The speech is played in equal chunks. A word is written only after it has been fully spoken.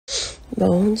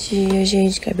Bom dia,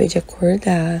 gente. Acabei de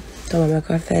acordar. Tomar meu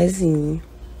cafezinho.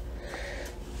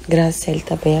 Graciela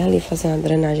tá bem ali fazendo a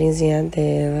drenagenzinha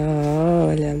dela.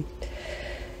 Olha.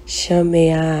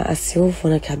 Chamei a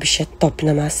Silvana, que a bicha é top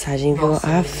na massagem, viu?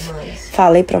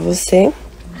 Falei pra você.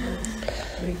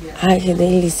 Obrigada. Ai, que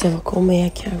delícia. Eu vou comer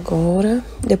aqui agora.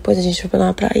 Depois a gente vai pra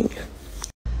uma prainha.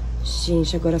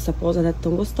 Gente, agora essa pousada é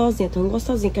tão gostosinha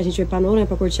que a gente vai pra Noronha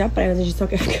pra curtir a praia, mas a gente só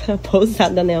quer ficar na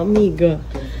pousada, né, amiga?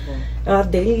 É uma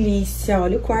delícia.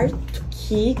 Olha o quarto,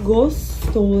 que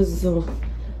gostoso.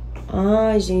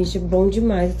 Ai, gente, bom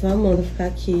demais. Eu tô amando ficar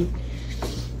aqui.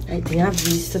 Aí tem a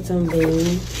vista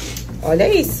também.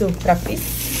 Olha isso, pra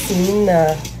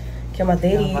piscina, que é uma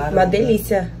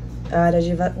delícia a área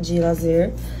de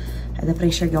lazer. Aí dá pra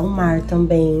enxergar o mar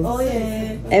também.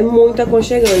 É muito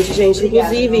aconchegante, gente.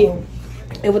 Inclusive,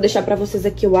 eu vou deixar pra vocês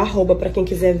aqui o @ pra quem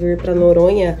quiser vir pra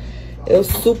Noronha. Eu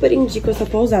super indico essa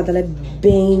pousada. Ela é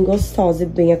bem gostosa e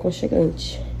bem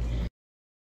aconchegante.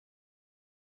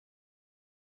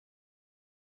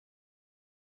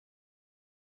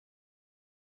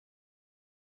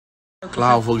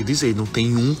 Cláudio, vou lhe dizer, não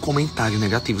tem um comentário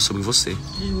negativo sobre você.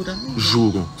 Jura?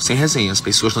 Juro, sem resenha. As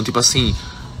pessoas estão tipo assim,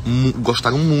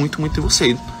 gostaram muito de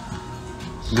você.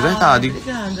 De verdade.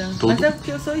 Obrigada. Todo, mas é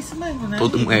porque eu sou isso mesmo, né?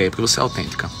 é, porque você é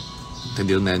autêntica.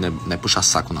 Entendeu? Não é puxar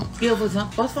saco, não. E eu vou dizer,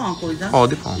 posso falar uma coisa?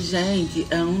 Pode, pô. Gente,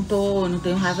 eu não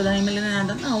tenho raiva da Emily nem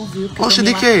nada, não, viu? Poxa,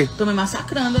 de quê? Tô me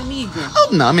massacrando, amiga.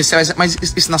 Não, mas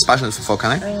isso nas páginas de fofoca,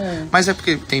 né? É. Mas é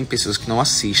porque tem pessoas que não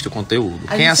assistem o conteúdo.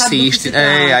 A Quem gente sabe do que assiste, se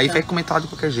trata. aí vai comentar de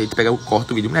qualquer jeito. Pega o corte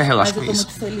do vídeo, mulher, relaxa Mas com eu tô isso.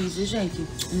 muito feliz, viu, gente?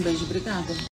 Um beijo,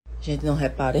 obrigada. Gente, não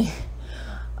reparem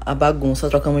a bagunça,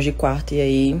 trocamos de quarto e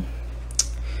aí...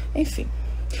 Enfim.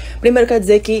 Primeiro quer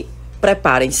dizer que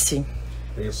preparem-se.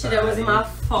 Tiramos uma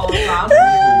foto,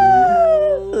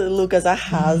 Lucas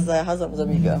arrasamos,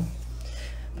 amiga.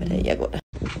 Peraí, agora.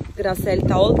 Graciela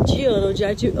tá odiando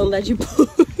andar de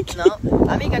bug. Não,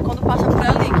 amiga, é quando passa por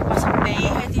ali, que passa bem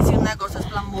retinho o negócio,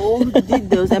 pelo amor de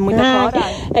Deus, é muita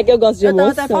coragem. É que eu gosto de emoção.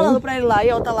 Eu tava até falando pra ele lá, e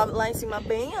eu tá lá em cima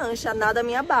bem ancha, nada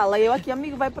minha bala. E eu aqui,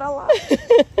 amigo, vai pra lá.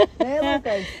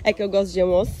 Lucas? É que eu gosto de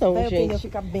emoção, gente.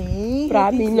 Fica bem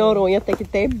Pra mim, Noronha tem que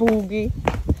ter bug.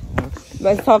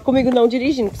 Mas só comigo não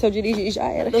dirigindo, porque se eu dirigir já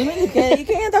era. E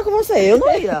quem ia estar com você? Eu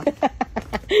não ia.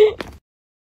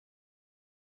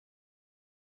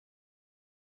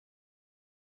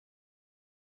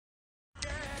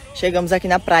 Chegamos aqui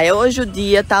na praia. Hoje o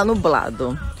dia tá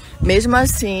nublado. Mesmo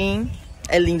assim,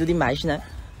 é lindo demais, né?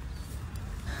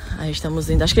 Aí estamos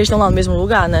indo. Acho que eles estão lá no mesmo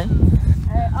lugar, né?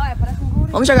 Parece um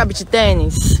guri. Vamos jogar beach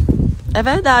tênis? É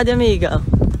verdade, amiga.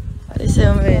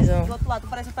 Pareceu mesmo. Do outro lado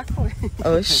parece outra coisa.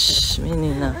 Oxi,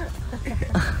 menina.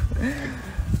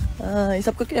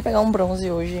 Só porque eu queria pegar um bronze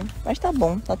hoje. Mas tá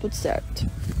bom, tá tudo certo.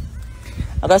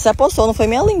 Agora você apostou, não foi,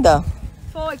 minha linda?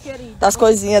 Foi, querida. Das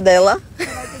coisinhas dela.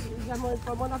 Já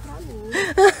pode mandar pra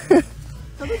mim.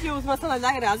 Todo dia uso uma sandália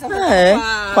da Graça.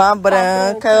 Com a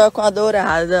branca, com a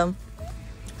dourada.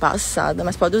 Passada,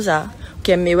 mas pode usar. O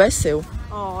que é meu é seu.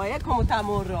 Olha como tá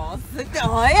amorosa.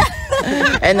 Olha.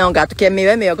 É não, gato, o que é meu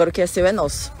é meu. Agora o que é seu é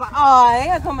nosso.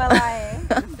 Olha como ela é.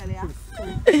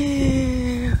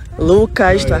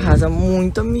 Lucas, tu arrasa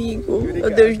muito, amigo. Obrigado,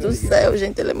 meu Deus do céu,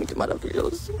 gente, ele é muito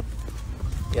maravilhoso.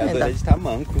 E a dor é de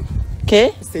tamanco.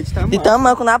 Quê? De tamanco. De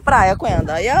tamanco na praia,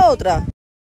 Quenda. E a outra?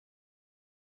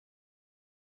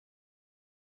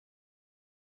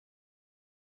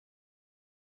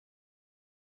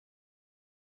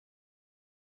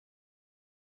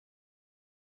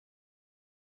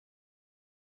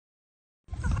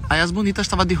 Aí as bonitas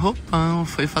estavam de roupão,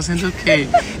 foi fazendo o quê?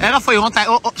 Ela foi ontem,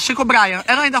 Chico Brian,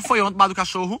 ela ainda foi ontem, bar do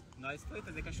cachorro? Nós foi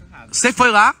fazer cachorrada. Você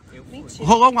foi lá? Eu fui.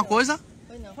 Rolou alguma coisa?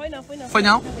 Foi não. Foi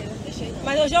não?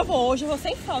 Mas hoje eu vou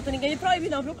sem falta. Ninguém me proíbe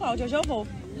não, viu, Cláudio? Hoje eu vou.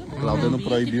 Cláudia não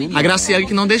proibiu, não. A Graciela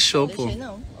que não deixou, pô. Deixei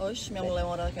não. Oxe, minha mulher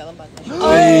uma hora daquela bate.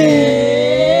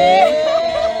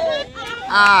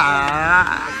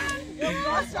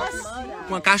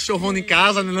 Uma cachorrona em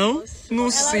casa, não? No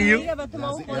cio.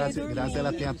 Graças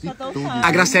ela tem atitude.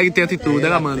 A Graciela tem atitude,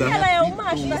 ela manda. Ela é o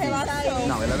macho da relação.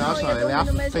 Não, ela não é macho, ela é a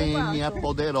fêmea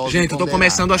poderosa. Gente, eu tô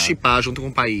começando a chipar junto com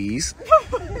o país.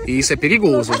 E isso é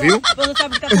perigoso, viu? Você não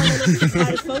sabe o que tá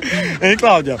falando. Hein,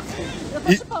 Cláudia?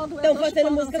 Estão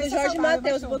fazendo música do Jorge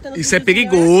Mateus. Isso é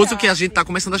perigoso que a gente tá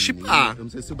começando a chipar. Eu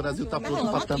não sei se o Brasil tá pronto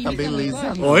pra tanta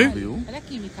beleza, não, Oi? viu? Olha a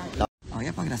química.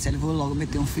 Olha pra Graciela, eu vou logo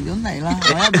meter um filho nela.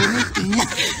 Olha, bonitinha.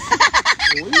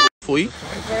 Foi.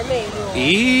 Vermelho.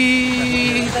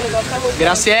 E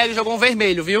Graciela jogou um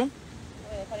vermelho, viu?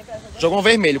 Jogou um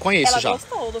vermelho, conheço Ela já.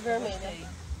 gostou do vermelho.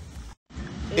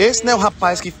 Esse não é o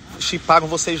rapaz que chiparam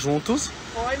vocês juntos?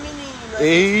 Oi, menina.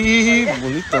 Ei,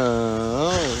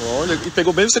 bonitão. Olha, e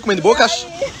pegou bem você comendo boca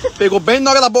cheia. Pegou bem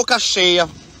na hora da boca cheia.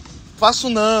 Faço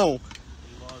não.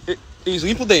 Isso,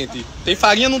 limpa o dente. Tem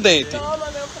farinha no dente.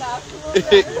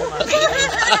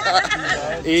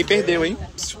 E perdeu, hein?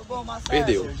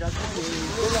 Perdeu.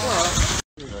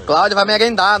 Cláudia vai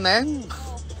merendar, né?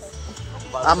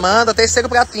 Amanda, terceiro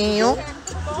pratinho.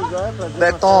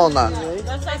 Detona.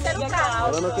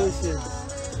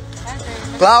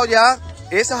 Cláudia,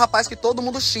 esse é o rapaz que todo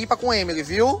mundo chipa com Emily,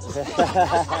 viu?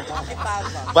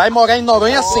 Vai morar em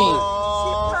Noronha assim.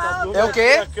 É o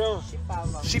quê?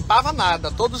 Chipava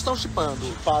nada, todos estão chipando.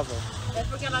 Chipava. É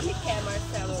porque ela me quer,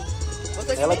 Marcelo.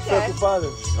 Você Ela que foi ocupada.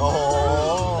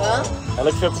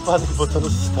 Ela que foi ocupada botando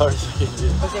os stories aqui.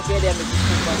 Você queria me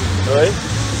desculpar. Oi?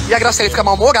 E a Gracia fica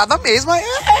mal-humorada mesmo.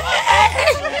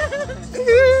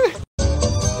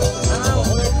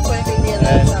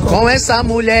 Com essa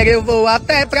mulher eu vou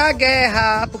até pra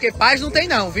guerra. Porque paz não tem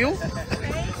não, viu?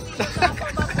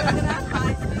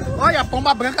 Olha, a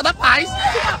pomba branca da paz.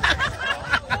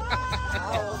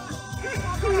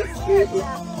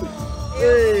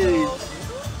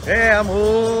 É,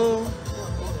 amor.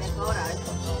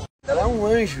 Ela é um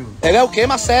anjo. Ela é o quê,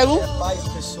 Marcelo? Paz,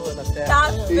 pessoa na terra.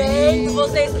 Tá vendo?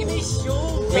 Vocês que me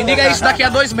julgam. Me diga isso daqui a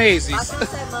 2 meses. Já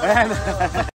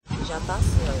tá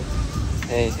certo.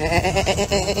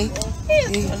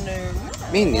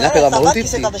 Menina, pelo amor de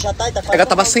Deus. Já tá, Ela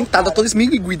tava sentada toda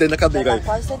esmiguida aí na cadeira.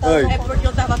 quase sentada. Ai. É porque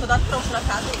eu tava toda troncha na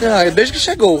cadeira. Ah, desde que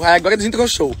chegou, aí agora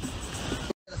desentrouxou.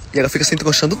 E ela fica se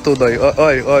entrouxando toda,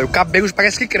 olha. O cabelo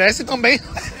parece que cresce também.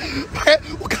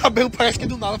 O cabelo parece que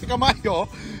do nada fica maior.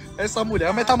 Essa mulher é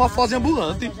uma metamorfose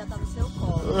ambulante. Já tá no seu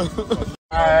colo.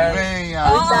 Venha.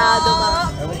 Cuidado,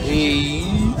 mano.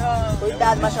 E...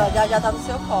 Cuidado, macho, já tá no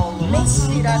seu colo.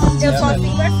 Mentira. Eu sou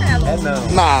assim, Marcelo. É não.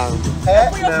 Não.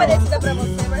 Eu fui oferecida pra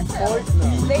você, Marcelo.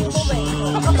 Nem um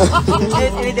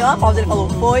momento. Ele deu uma pausa, ele falou,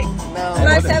 foi? Não.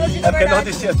 Marcelo de É porque não verdade.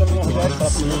 descia, todo mundo já fala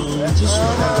assim, né?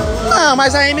 Não,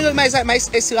 mas a Emily, mas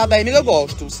esse lado da Emily eu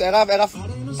gosto. Ela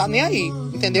tá nem aí,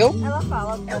 entendeu? Ela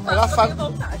fala. Ela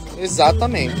fala.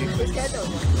 Exatamente.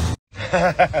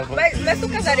 Mas tu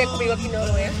casaria comigo aqui em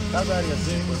Noronha? Casaria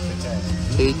assim, você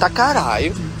quer. Eita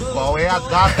caralho. Qual é a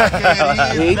data,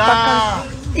 querida? Eita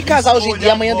caralho. E casar hoje em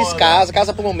dia, amanhã descasa,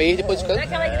 casa por um mês, depois fica...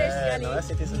 Naquela igrejinha ali. Não é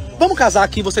sentença de morte. Vamos casar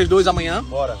aqui, vocês dois, amanhã?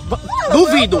 Bora.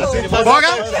 Duvido. Bora?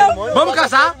 Vamos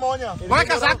casar? Cerimônia. Bora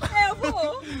casar? Eu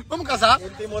vou. Vamos casar?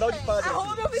 Ele tem moral de padre.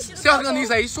 Arruma meu vestido. Você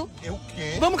organiza isso? O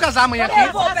quê? Vamos casar amanhã Eu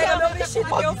aqui? vou pegar meu vestido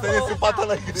que eu vou. Pata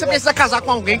na igreja. Você precisa casar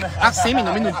com alguém assim,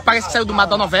 menino? Parece que saiu do mato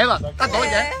da novela. Tá doido,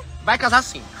 né? Vai casar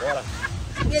sim.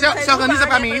 Você organiza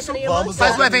pra mim isso? Vamos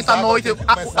Faz o evento à noite. Tem que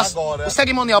começar agora. O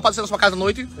cerimonial pode ser na sua casa à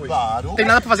noite? Claro. Tem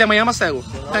nada pra fazer amanhã, Marcelo?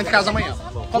 Então a gente casa amanhã.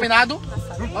 Combinado?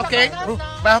 Ok.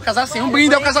 Vai casar sim. Um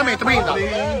brinde é o casamento, brinda.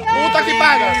 Puta que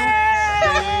pariu.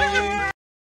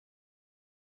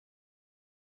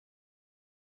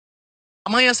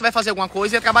 Amanhã você vai fazer alguma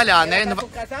coisa e vai trabalhar, né? Pro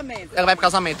casamento. Ela vai pro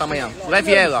casamento amanhã.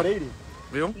 Leve ela.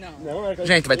 Viu? Não, é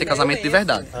Gente, vai ter casamento de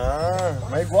verdade. Ah,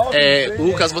 mas igual.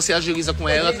 Lucas, você agiliza com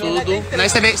ela tudo. Né?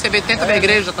 Você tenta ver a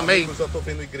igreja também? Eu já tô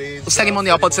vendo igreja. O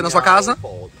cerimonial pode ser na sua casa?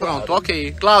 Pronto,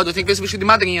 ok. Cláudio, tem que ver esse vestido de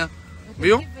madrinha.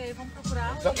 Viu?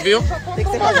 Viu?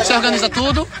 Você organiza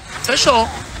tudo? Fechou.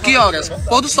 Que horas?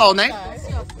 Pôr do sol, né?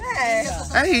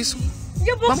 É isso.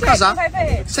 Vamos casar.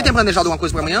 Você tem planejado alguma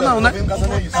coisa pra amanhã? Não, né?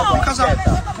 Vamos casar.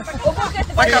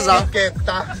 Vai casar. Quer,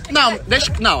 tá? Não,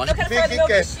 deixa. Não, Eu quero falar do meu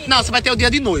vestido. não, você vai ter o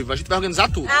dia de noiva. A gente vai organizar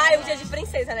tudo. Ah, é o dia de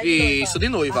princesa, né? Isso, de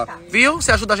noiva. Viu?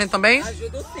 Você ajuda a gente também?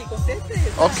 Ajudo sim, com certeza.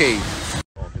 Ok.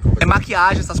 É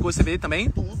maquiagem, essas coisas você vê também?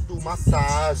 Tudo,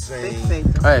 massagem.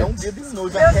 É. É um dia de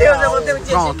noiva Meu Deus, real. eu vou ter um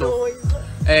dia Pronto. de noiva.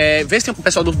 Vê se tem o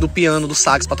pessoal do piano, do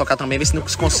sax pra tocar também, vê se não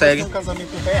se consegue. É um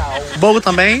casamento real. Bolo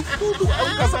também. Tudo é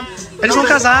um casamento. Eles vão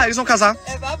casar.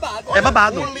 É babado. É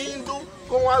babado. O lindo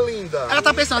com a linda. Ela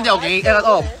tá pensando em alguém,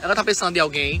 ela tá pensando em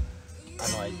alguém.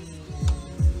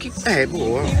 Que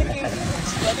boa.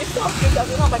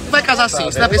 Vai casar sim,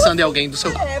 você tá pensando em alguém do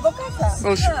seu. É, vou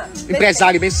casar. Oxe,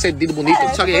 empresário bem sucedido, bonito,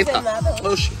 se orienta.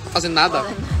 Oxe, tá fazendo nada.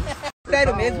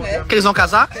 Sério mesmo, é? Que eles vão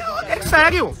casar? É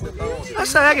sério. É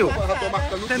sério.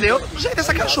 Entendeu? Gente,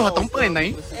 essa cachorra tão plena,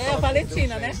 hein? É a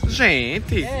Valentina, né?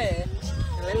 Gente. É.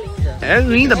 É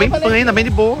linda, bem plena, bem de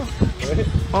boa.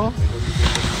 Ó.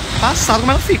 Passado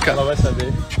como ela fica. Ela vai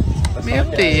saber. Meu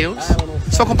Deus.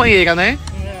 Sua companheira, né?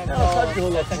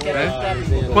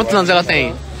 Quantos anos ela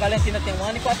tem? Valentina tem 1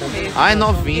 ano e 4 meses. Ai, E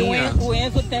novinha. o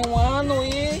Enzo tem 1 ano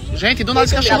e... Gente, do nada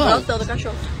esse cachorro.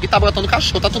 E tá brotando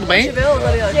cachorro, tá tudo bem?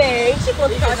 Gente,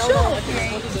 quanto cachorro.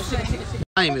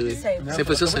 Ai, Emily. Sempre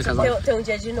foi seu sonho casar. Tem um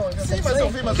dia de noiva.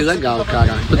 Que legal,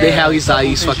 cara. Poder realizar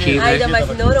isso aqui, né? Ainda mais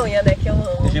em Noronha, né? Que eu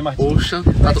amo. Poxa,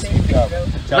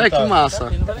 tá... Véi, que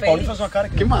massa. Paulinho faz uma cara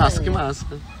Que massa, que massa.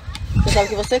 Você sabe o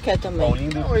que você quer também.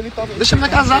 Deixa ele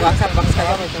casar.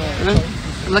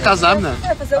 Ele vai casar, né?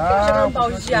 Vai fazer o quê? Jogar um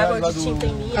balde de água de tinta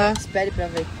em mim? Ah, espere pra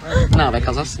ver. Não, vai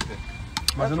casar sim.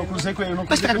 Mas eu não cruzei com ele, eu não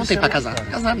Mas cruzei será que com não ele. tem pra casar?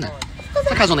 Casar, né?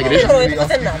 Você casou na igreja? Não, eu não tô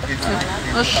fazendo nada.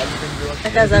 Oxi.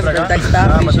 Vai casar, vai tá que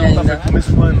tá Mas eu virgem não tava ainda. no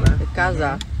começo do ano, né? Tem que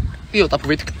casar. E eu, tá,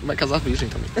 aproveita que vai casar virgem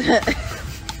também.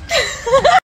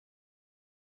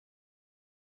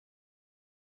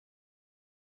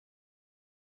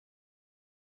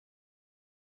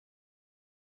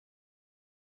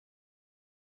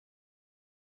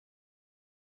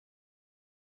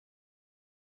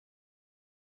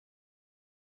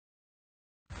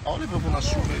 Olha, eu vou na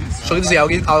chuva, é isso. Deixa eu dizer,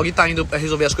 a Auri tá indo pra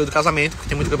resolver as coisas do casamento, porque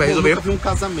tem muita coisa pra Eu resolver. nunca vi um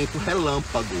casamento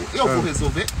relâmpago. Eu vou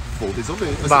resolver? Vou resolver.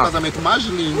 Vai ser Bah. o casamento mais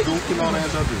lindo que Noronha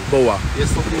já viu. Boa. E é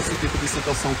sobre esse tipo de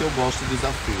situação que eu gosto de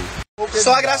desafio.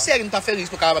 Só a Garcia não tá feliz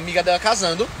porque a amiga dela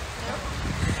casando.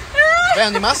 É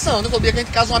animação, não sabia que a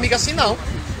gente casa uma amiga assim não.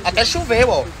 Até choveu,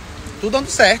 ó. Tudo dando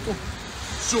certo.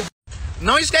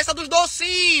 Não esqueça dos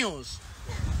docinhos.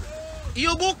 E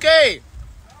o buquê.